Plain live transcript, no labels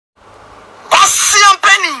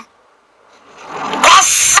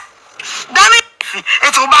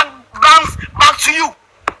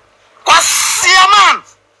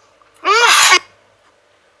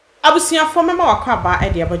Abusia for mema wakwaba e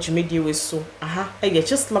de abadwumedie we so eye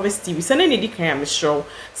Just Love Us TV sene ne di kan am show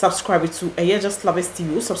subscribe to eye Just Love Us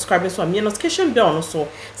TV subscribe so am notification bell no so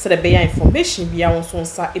the bear information bia won so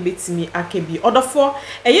nsa ebetimi akebi odofo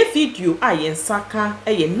eye video aye nsaka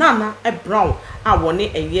eye nana e brown a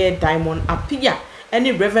woni eye diamond apia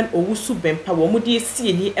any Reverend Owusu Bempa wo mudi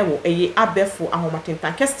esie ni ewo eye abefo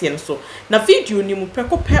ahomatentan kese no so na video ni mu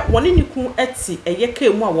prekope woni ni kun eti eye ka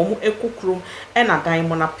mu a wo mu ekokro e na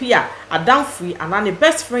diamond apia adamfui anane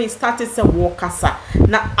best friend started say wo kasa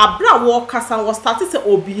na abra wo kasa wo started say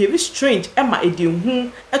o behave strange e ma ede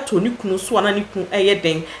hu eto ni kunu so anane kun eye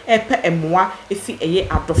den e pe emoa efi eye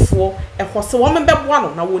adofo e hose wo membeboa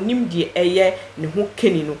no na wonim die eye ne ho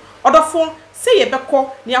keni no odofo say ye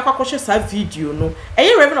beko ni akwakoshe sa video no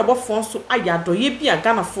eye Reverend obofo so ayadoye bia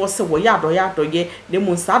Ghana for se wo yadoye ne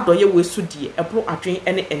mu nsa adoye we so die ebro adwen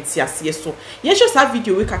ene entiase so ye hwe sa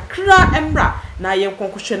video we kakra emra na ye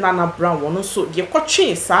konkoshe na brown wono so de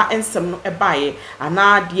kotwe sa ensem no ebaye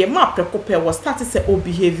ana de ma prekope wo start say o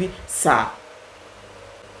behave sa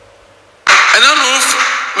and I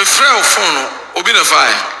know me friend phone obi na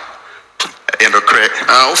fire and correct.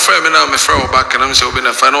 O friend me na me friend back and I'm say obi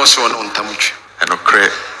na fire no so on tamutwe and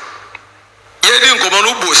correct. Ye di nkomo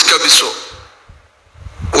no bo sika bi so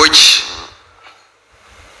which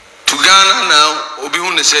to Ghana now obi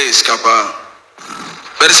hu ne say iskapa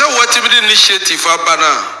but say what the initiative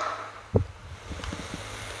abana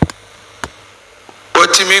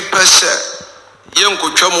what me pese ye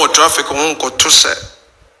nkotwa mo traffic ho nkoto se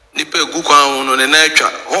nipa egu kwa ho no ne na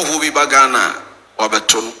atwa ho bi ba Ghana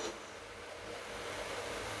wabeto no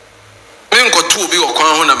me nkoto bi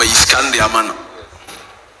okwan ho na ma iskande amana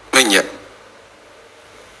menye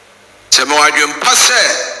se me wadwem pase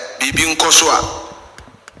bibi nkoso a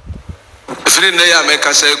efiri ne ya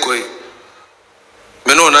meka sai koi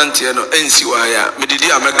me no nantie no ensi wa ya me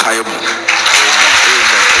didi ameka ye mu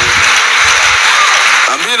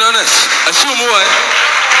I'm being honest assume why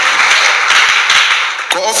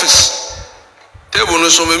ko office table no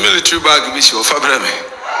so me military bag bi si o fa bra me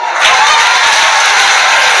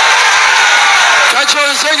kacho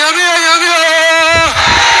se nyami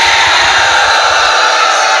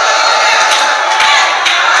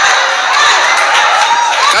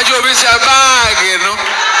kacho bi si bag no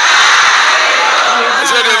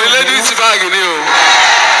so the ladies bag ni o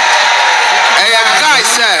guy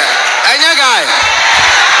sir anya guy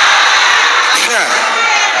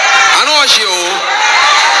I know what you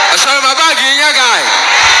I saw my bag in your guy.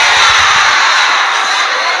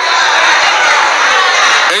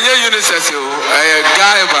 And your unisex, a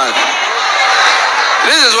guy bag.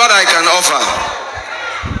 This is what I can offer.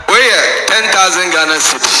 We 10,000 Ghana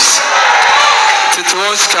cities.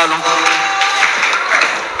 Tito's channel.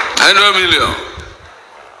 100 million.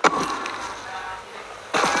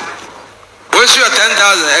 Where's your 10,000?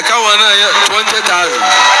 I can't want 20,000.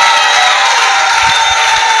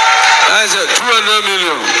 I said 200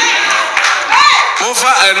 million.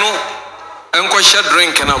 Mofa I know and go share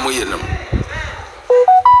drink and I'm with them.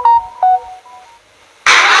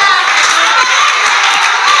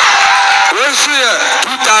 Where's your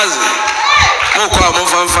 2,000?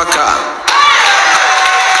 Mofa Faka.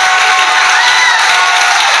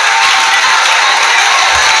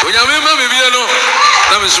 When you remember me,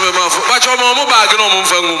 let me swim off. But your mom bag no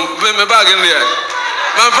me bag in there.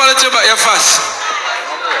 My politics about your fast.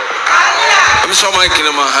 I'm so my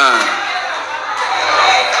kinema ha.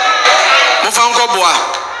 Mofanko boa.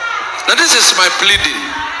 Now this is my pleading.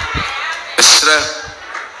 Esra.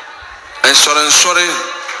 And sorry.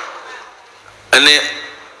 And the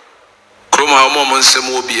Kroma Homo nsem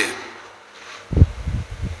obie.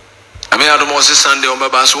 Ame adomo se Sunday o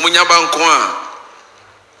baba so munya banko a.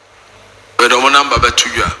 We do mo number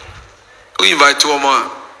betudwa. We invite wo mo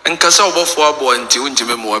a. Nkasa obofo abo anti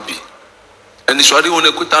unjime mo abi. And so ade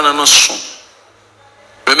wona kutana no so.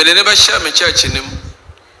 Me never share my church in him.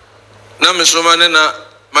 Na me so mane na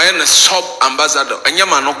my sub ambassador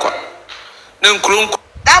anyama no kwa. Na nkrunku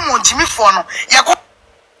da mo ntimi fo no yakọ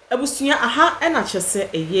abusuya na chese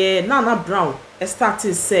eye Nana Brown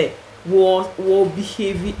started say wo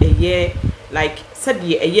behave eye like said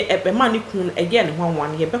ye eye ebe mani kun eye ne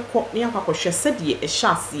hwanwan ye bekọ ne akwakọhwe said ye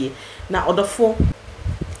ehyasie na odofo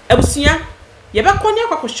abusuya ye bekọ ne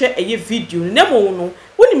akwakọhwe eye video ne mo no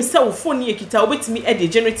wonim se wo phone ye kita obetimi e de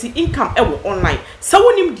generate income e wo online se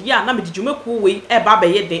wonim dia na me de dwumakuo we e ba be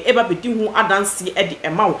ye den e ba be di hu adanse e de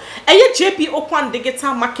ema wo eye JP Okwan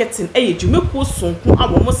digital marketing eye dwumakuo sonko a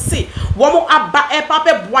wo mo se wo mo aba e ba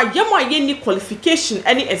be boa ye mo aye ni qualification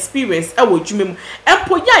any experience e wo dwumam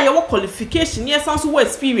empo ya ye wo qualification ye sanso wo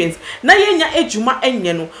experience na ye nya edwuma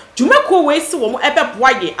enye no dwumakuo we se wo mo e be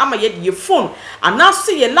boa ye ama ye de ye phone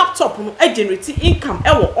anaso ye laptop no e generate income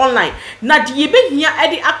e wo online na de ye behia e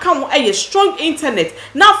de aka wo e ye strong internet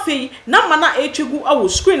na fei na mana e twegu a wo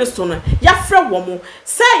screen so no ya frɛ wo mo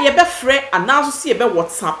se ye be frɛ anaso se ye be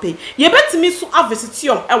WhatsApp ye betimi so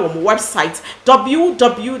avesitium e wo mo website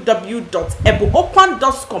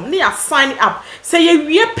www.ebokwan.com ne ya sign up se ye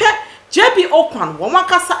wie pe JB Okwan wo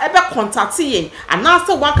makasa ebe contact yen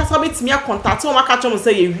anase wo akasa betimi a contact wo maka chom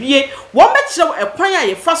se ye wie wo mekire wo ekwan a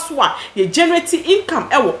ye fa so a ye generate income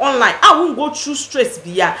e wo online a wo go through stress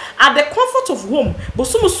bia at the comfort of home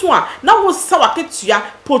bosom so a na wo sa waketua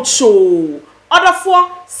pocho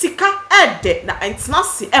odafo sika ede na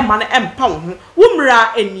internase e ma na empa wo ho wo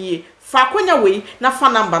mra anie fa kwanya we na fa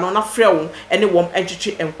number no na frɛ wo ene wom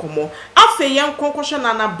adwetwe enkomo afa yen konkosho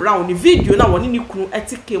na brown ni video na woni ni kunu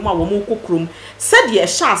etike mu a wo mo kokrom sɛde e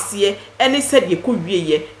hyase ene sɛde ko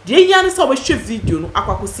wieye de enya ne sɛ wo hwɛ video no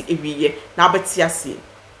akwakosi ewieye na abeti ase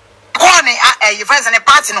ko ne you friends and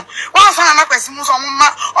party no one fan na kwesi mu so ma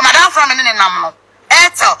o madam from ne nam no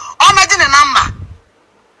etel o ma di ne number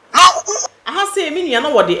no aha se emi nia na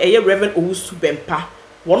wo de eye Reverend Owusu Bempa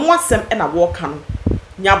won wasem e na wo ka no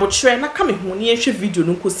nyabotre na ka me ho ne ehwe video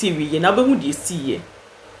no nkosi wiye na behu de esiye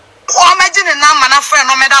o ma di ne number na friend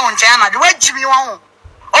no meda won nchen na de wagimi won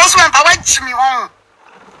o so Bempa wagimi won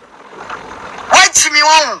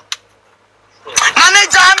Nane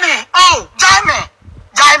Jamie, oh, Jamie,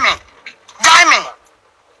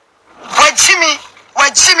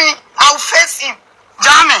 wait, Jimmy, I'll face him.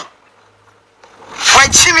 Jamie,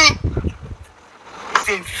 wait, Jimmy,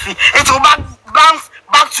 it will bounce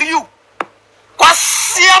back to you.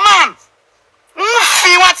 What's your man?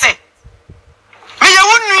 What's it? Me, you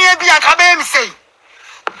wouldn't be a cabin say.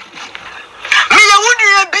 Me, you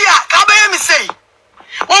wouldn't be a cabin say.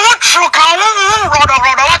 What true can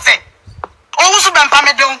what's it? Owusu Bempa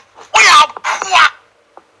medon. We are poor.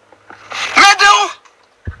 Medon,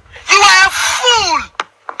 you are a fool.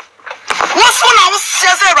 What's one I was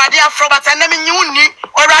say radio from but and then you ni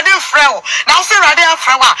or radio frau. Now say radio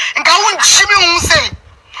frau. And go on Jimmy won't say.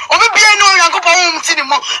 Obi be no yanko pa won ti ni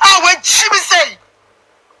mo. Ah we Jimmy say.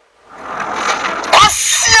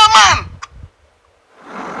 What's your man?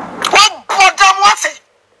 What bottom what's it?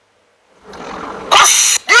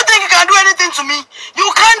 You think you can do anything to me?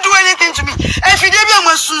 You can't do anything to me. If you didn't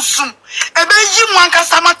want to soon, I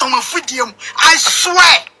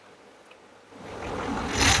swear.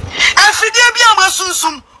 If you didn't want to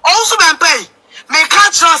soon, also been pay. May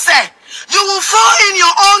catch you say you will fall in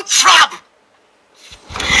your own trap.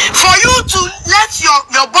 For you to let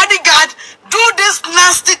your bodyguard do this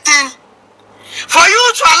nasty thing, for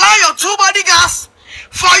you to allow your two bodyguards,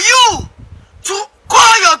 for you to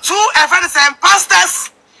call your two friends and pastors,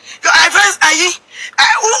 your friends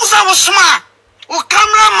who's our smart, who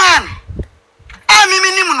cameraman,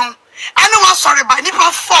 minimum, I know I'm sorry, but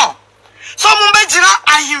Nipa 4. So Mumbejina,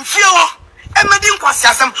 I him feel, and Medin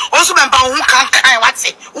Quasiasm, also Bempa who can't what's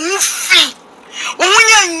it, who fee, who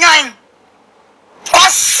yan,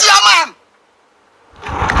 what's your man?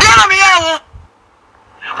 Yanamiao,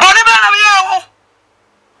 whatever I'm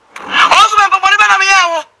also Bempa, whatever I'm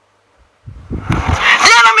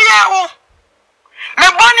me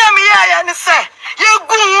bonya me ya ne say ye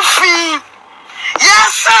gunfi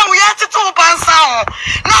yes sir we have to pansa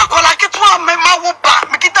na kola keto me ma wo ba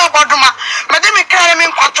me kita boduma me de me kare me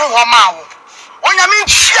nkwato ho ma wo onya me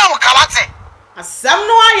nhia wo kalate asam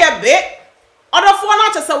no aye be odofo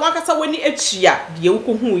na chese wankasa wani achia de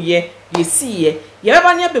wukohu ye yesiye ye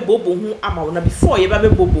beba ne bebobo hu ama wo na before ye beba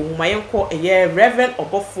bebobo hu ma yenko eye Reverend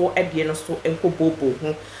Obofo edie no so enko bobo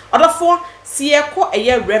hu odofo si ekọ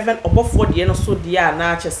eye Reverend Obofo de no so de a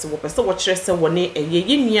na chese wo pese wo kire se woni eye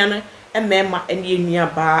yinua no emema ene enua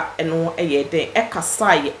ba eno eye den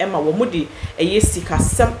ekasaye ema wo mudi eye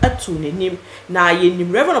sikasem atu nanim na ye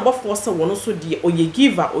nim Reverend Obofo se wono so de oye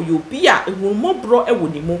giver oye obi a ehunmobro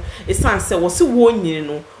ewonimu esanse wo se wo nyini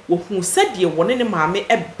no wo hu sede woni ne maame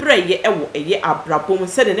ebreye ewo eye abrabom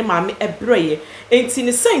sede ne maame ebreye enti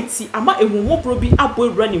ne senti ama ehunmobro bi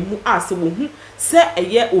aboewura ne mu a se wo hu se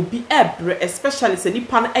eye obi ebre especially se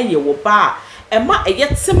nipa no eye wo ba ema eye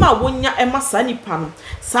tema wonya ema sa nipa no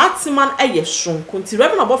sa teman eye shonko nti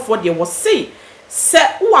Reverend Obofo de wo se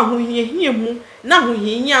wo ahohiahia mu na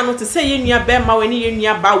ahohiahia no te se ye nua be ma wani ye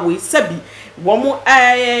nua ba we sabi womo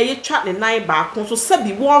ye twa ne nan baako so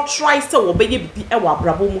sabi wo try se wo be ye bibi e wa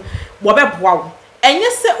brabo mu wo be boa wo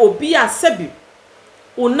enye se obi a sabi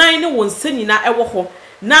onan ne won sanyina e wo ho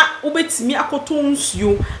na obetimi akoto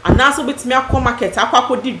nsuo anaso obetimi akọ market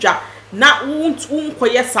akodi dwa na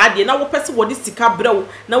unkoye saade na wo pese wo di sika brew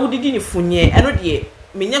na wo didi ni funye eno de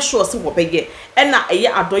menye sure se wo bege na eye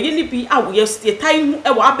adoye ni bi a wo ye tai hu e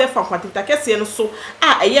wo abefa kwatita kese no so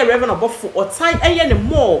a eye reverend obofo otai eye ne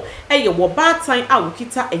more eye wo batan a wo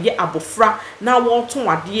kita eye abofra na wo ton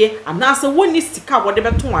ade anase woni sika wo de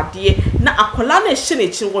beton ade na akola na ehye na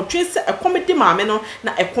echi wo twen se ekomedi maame no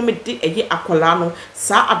na ekomedi eye akola no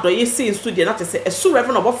sa adoye se studio na tese esu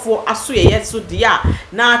reverend obofo aso ye so dia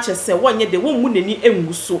na chese wonye de wo mu nani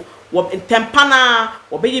engu so wo tempana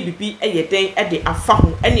wo beye bibi eye den de afa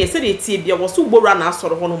ho ene ese de tie bia wo so gbora na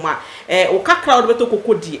asoro ho no ma wo kakra wo beto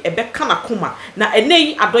kokodi ebe kana koma na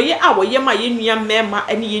enei adoye a wo ye ma ye nua mema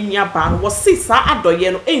ene ye nua ba no wo si sa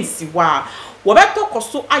adoye no ensi wa wo beto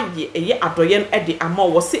koso aye eye adoye no de ama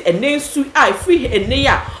wo se ene nsu a free ene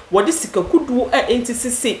ya wo de sikakudu enti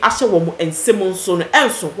sisi ahye wo mu ensem nso no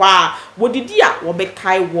enso wa wo didi a wo be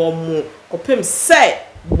kai wo mu kopem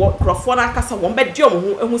se wo krofona kasa wo be di omo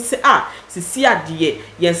ho ehu se a sisi ade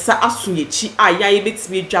yensa aso yechi a yan ye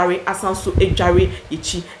betimi edware asanso edware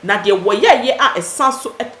yechi na de wo ye a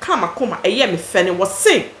esanso kama koma eye me fene wo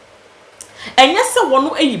se enye se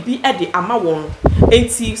wono eyibi de ama won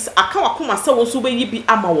enti aka wakoma se won so be yibi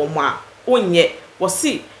ama won a onye wo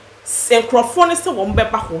se enkrofone se won be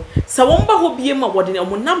ba ho se won ba ho bie ma wo de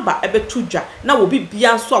omo number ebetudwa na wo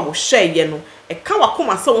bibia nso a wo hweye no eka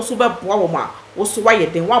wakoma se won so be boa wo ma wo so wa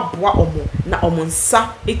yeden wa boa omo na omo nsa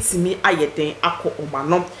etimi ayeden akọ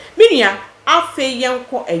omano minia afe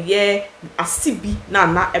yenko eye asibi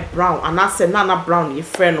na brown anase na brown ye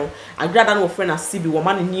frɛ no agrada na wo frɛ na asibi wo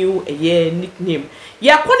ma new eye nickname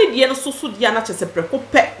ye akoni de no so de na chese preko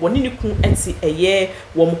pɛ woni ni kun enti eye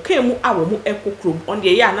wo mo kemu a wo mo ekokrom on de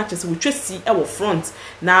ye na chese wo twesi e wo front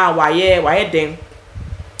na waye den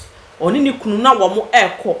oni ni kunu na wo mo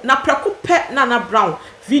ekọ na preko pɛ na brown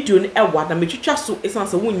video ni ewa na metwitwa so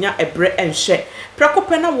esanse wonya ebre enhye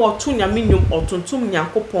prekope na wo to nyamenyum otontom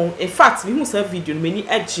nyankopon in fact me hu sa video no mani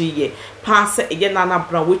agiye paase eye na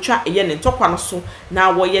bra wotwa eye ne ntokwa no so na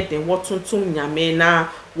wo ye den wo tontom nyame na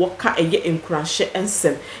wo ka eye enkuranhye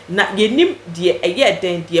ensem na yenim de eye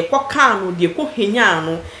den de koka no de ko henya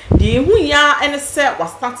no de hu ya ene se wa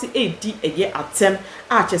start edi eye atem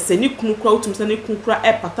a chese ni kunu kura utum se ni kunu kura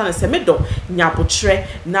e pattern se medo nyabotre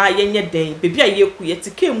na yenye den bebi a yeku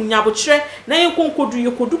yetike mu nyabotre na yenkonkodu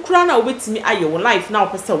yekodu kura na obetimi aye wo life na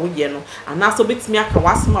opese wo ye no ana so obetimi aka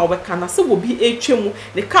wasema obeka na se wo bi etwemu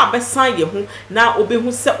ne ka besan ye hu na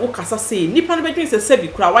obehu se wo kasa se nipa no bedwin se bi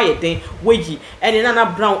kura wa ye den woyi ene na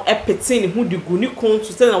brown epetin hu de gu ni kon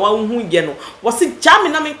so se na wa hu ye no wo se jame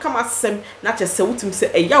na men kama sem na chese wutum se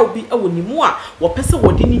eya obi e wonimu a wo pese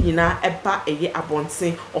wo de ni nyina eba eye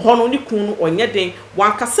abonten ohono ni kun no onye den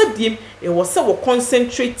wan kasa biem e wo se wo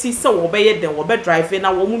concentrate se wo be ye den wo be drive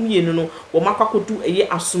na wo mumienu no wo makwakodu eye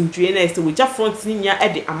asumdwe na se wo ja front ni nya e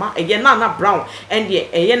de ama eye na brown ende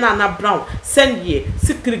eye na brown send ye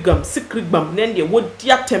sikrigbam na ende wo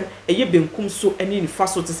diatem eye benkum so ani ni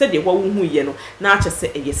faso te se de wo hu ye no na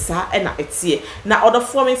achese eye sa e na etie na order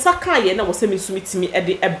for me saka ye na wo se misumitimi e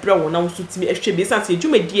de ebre wo na wo sutimi ehwe be sanse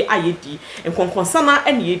dwumadie ayedi enkonkonsa na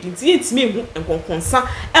ene yedi nti yentimi hu enkonkonsa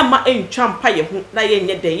ema entwa mpa ye hu na ye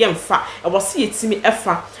nye den ye mfa e wo se yetimi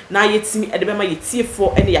efa na yetimi e de be ma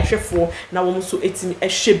yetiefo ene yahwefo na wo so etimi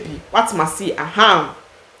ehwe bi watmasi aha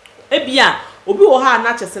ebia obi wo ha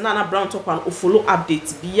na chese na brown top an o follow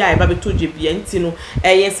update bia e ba betoje bia nti no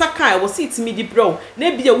yensa kan wo se itimi di bro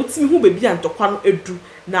na bia wutimi hu be bia ntokwa no edu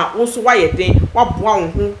na wo so wa ye den wa boa wo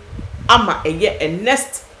ho ama eye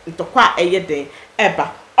next ntokwa eye den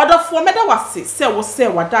eba odofo meda wase se wo se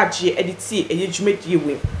wadagie editi eye dwumadie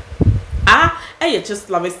we eye just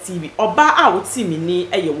Lovers TV oba a woti mi ni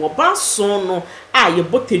eye wo ba so no a ye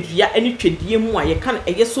botedua ani twedie mu a ye kan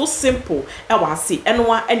eye so simple e wa ase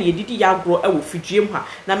enoa ene ye didi ya agro e wo fidue mu ha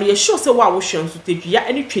na me ye sure se wa wo hwe nso tedua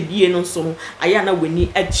ani twedie no nso no aya na wani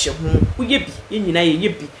agye ho wo ye bi ye nyina ye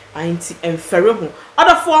bi anti enfere ho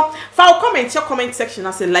odafo fa comment section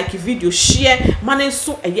as like video share mane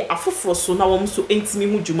so eye afoforo so na wo so entimi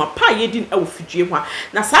hu djuma pa ye din e wo fidue mu ha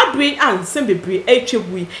na sa bre ansem bebre e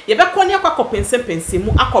twebui ye be kone akwa pensem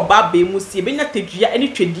mu akoba ba mu si be nya tedua ani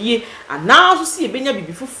twedie ana so se ebenya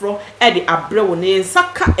bibi foforo e de abre wo ne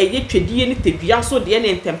nsaka eye twedie ne tedua so de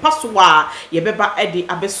ne ntempa so a ye beba e de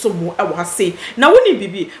abesomo e wo ha se na woni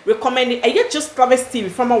bibi recommend eye just Lovers TV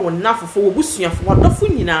from won nafofo wo busuafo wadofo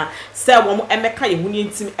nyina se wo mo emeka ye huni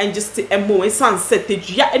ntim just emo ensan se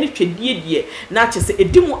tedua ne twedie die na chese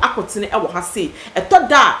edimu akotene e wo ha se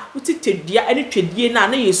etoda uti tedua ne twedie na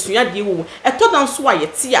yesua de wo etoda nso a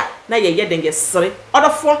yete a na ye den ye sere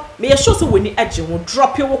odofo me ye show se woni age ho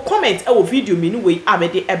drop your comment e wo video me ni we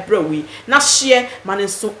abede ebra we na share mane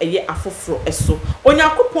so eye afoforo eso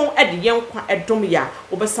onyankopon e de ye nkwa edom ya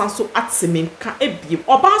obesan so atemenka ebiem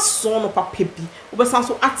oba so no papa bi obesan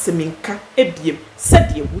so atemenka ebiem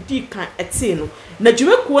sede wudi kan ete no na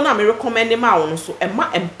dwemekuo na me recommend ma wo no so e ma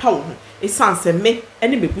empa wo ho esanse me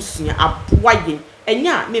ene mebusua aboa yen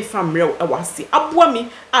enya me famrew e wase aboa mi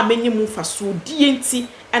a menyimu faso die enti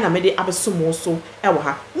ena me de abesomo so e wo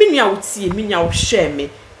ha menua wotie menua wo hwe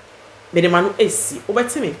me de manu esi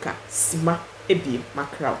obeteme nka sima ebiem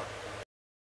makraw